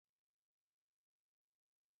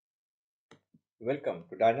Welcome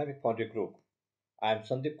to Dynamic Foundry Group. I am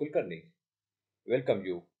Sandeep Kulkarni. Welcome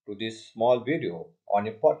you to this small video on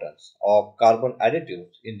importance of carbon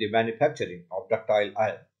additives in the manufacturing of ductile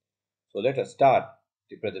iron. So let us start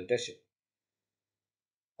the presentation.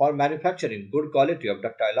 For manufacturing good quality of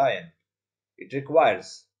ductile iron, it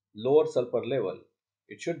requires lower sulfur level.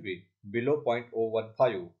 It should be below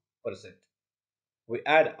 0.015%. We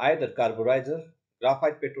add either carburizer,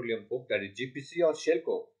 graphite petroleum coke that is GPC or shell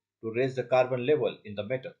coke to raise the carbon level in the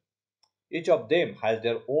metal. Each of them has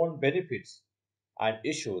their own benefits and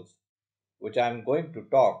issues, which I am going to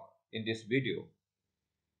talk in this video.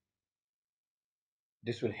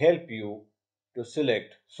 This will help you to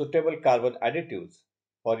select suitable carbon additives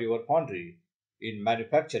for your foundry in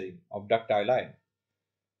manufacturing of ductile iron.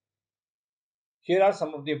 Here are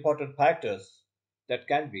some of the important factors that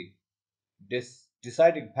can be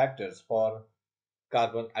deciding factors for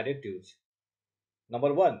carbon additives.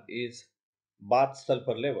 Number one is bath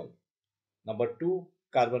sulfur level. Number two,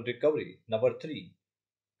 carbon recovery. Number three,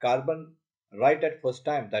 carbon right at first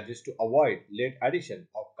time, that is to avoid late addition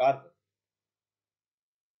of carbon.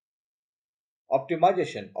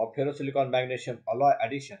 Optimization of ferrosilicon magnesium alloy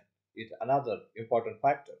addition is another important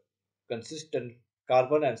factor. Consistent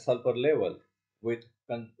carbon and sulfur level with,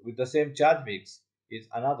 with the same charge mix is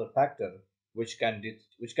another factor which can be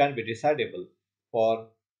decidable for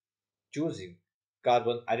choosing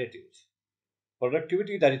carbon additives.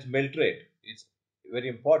 Productivity, that is melt rate, is very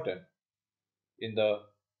important in the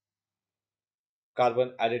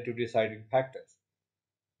carbon additive deciding factors.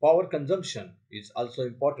 Power consumption is also an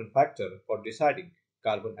important factor for deciding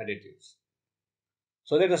carbon additives.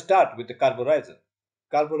 So let us start with the carburizer.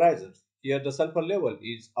 Carburizer, here the sulfur level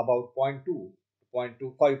is about zero point 0.2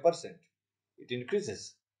 to 0.25%. It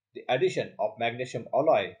increases the addition of magnesium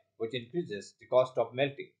alloy, which increases the cost of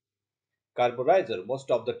melting. Carburizer most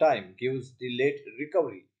of the time gives the late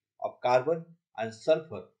recovery of carbon and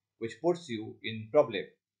sulfur, which puts you in problem.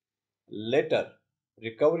 Later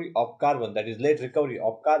recovery of carbon, that is late recovery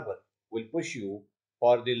of carbon, will push you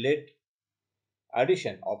for the late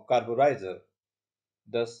addition of carburizer,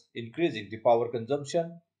 thus increasing the power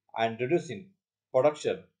consumption and reducing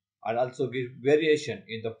production, and also give variation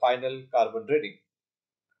in the final carbon reading.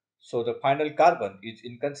 So the final carbon is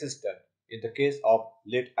inconsistent in the case of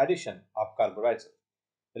late addition of carburizer.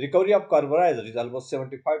 Recovery of carburizer is almost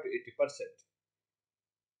 75 to 80%.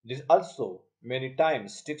 This also many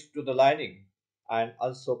times sticks to the lining and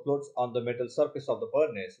also floats on the metal surface of the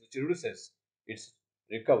furnace, which reduces its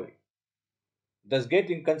recovery. Thus,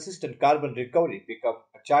 getting consistent carbon recovery becomes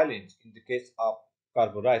a challenge in the case of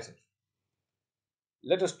carburizers.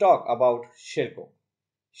 Let us talk about shell coke.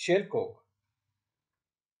 Shell coke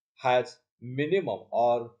has minimum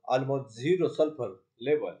or almost zero sulfur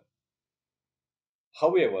level.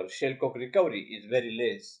 However, shell coke recovery is very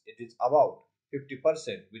less. It is about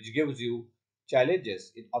 50%, which gives you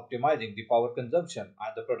challenges in optimizing the power consumption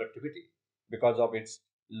and the productivity because of its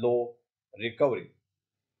low recovery.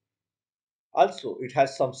 Also, it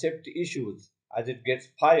has some safety issues as it gets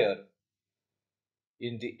fire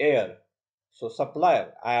in the air. So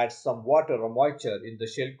supplier adds some water or moisture in the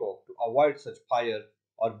shell coke to avoid such fire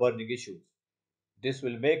or burning issues. This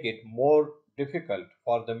will make it more difficult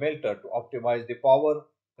for the melter to optimize the power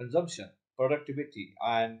consumption, productivity,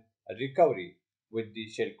 and recovery with the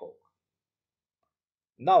shell coke.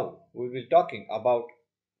 Now we will talking about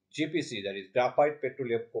GPC, that is graphite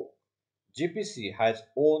petroleum coke. GPC has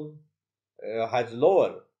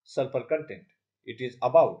lower sulfur content. It is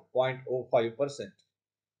about 0.05%.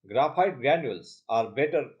 Graphite granules are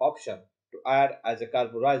better option to add as a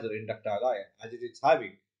carburizer in ductile iron as it is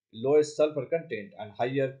having lowest sulfur content and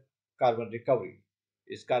higher carbon recovery.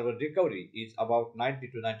 Its carbon recovery is about 90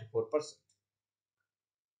 to 94%.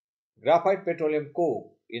 Graphite petroleum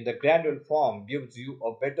coke in the granule form gives you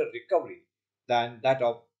a better recovery than that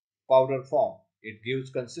of powder form. It gives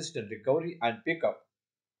consistent recovery and pickup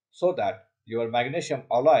so that your magnesium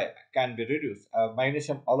alloy addition can be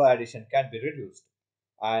reduced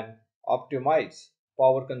and optimize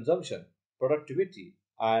power consumption, productivity,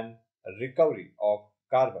 and recovery of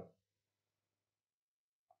carbon.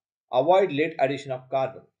 Avoid late addition of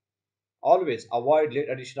carbon. Always avoid late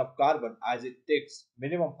addition of carbon as it takes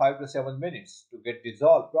minimum 5 to 7 minutes to get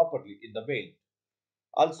dissolved properly in the melt.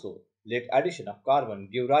 Also, late addition of carbon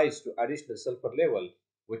give rise to additional sulfur level,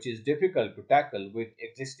 which is difficult to tackle with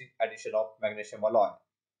existing addition of magnesium alloy.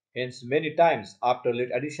 Hence, many times after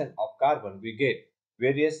late addition of carbon, we get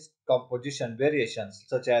various composition variations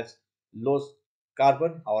such as low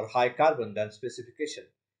carbon or high carbon than specification,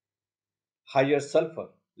 higher sulfur,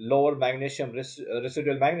 lower magnesium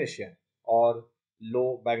residual magnesium, or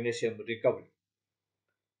low magnesium recovery.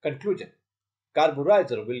 Conclusion: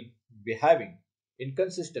 Carburizer will be having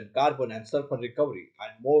inconsistent carbon and sulfur recovery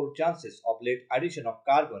and more chances of late addition of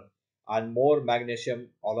carbon and more magnesium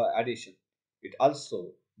alloy addition. It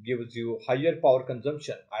also gives you higher power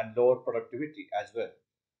consumption and lower productivity as well.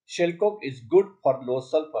 Shell coke is good for low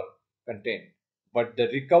sulfur content, but the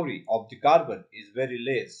recovery of the carbon is very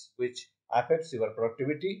less, which affects your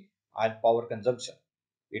productivity and power consumption.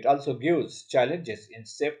 It also gives challenges in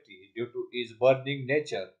safety due to its burning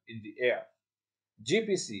nature in the air.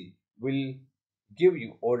 GPC will give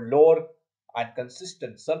you a lower and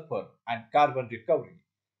consistent sulfur and carbon recovery.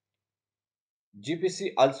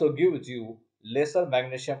 GPC also gives you lesser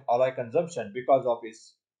magnesium alloy consumption because of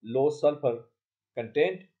its low sulfur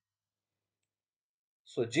content.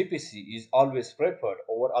 So GPC is always preferred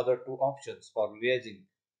over other two options for raising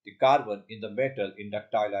the carbon in the metal in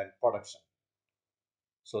ductile iron production.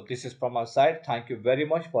 So this is from our side. Thank you very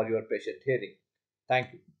much for your patient hearing.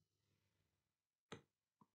 Thank you.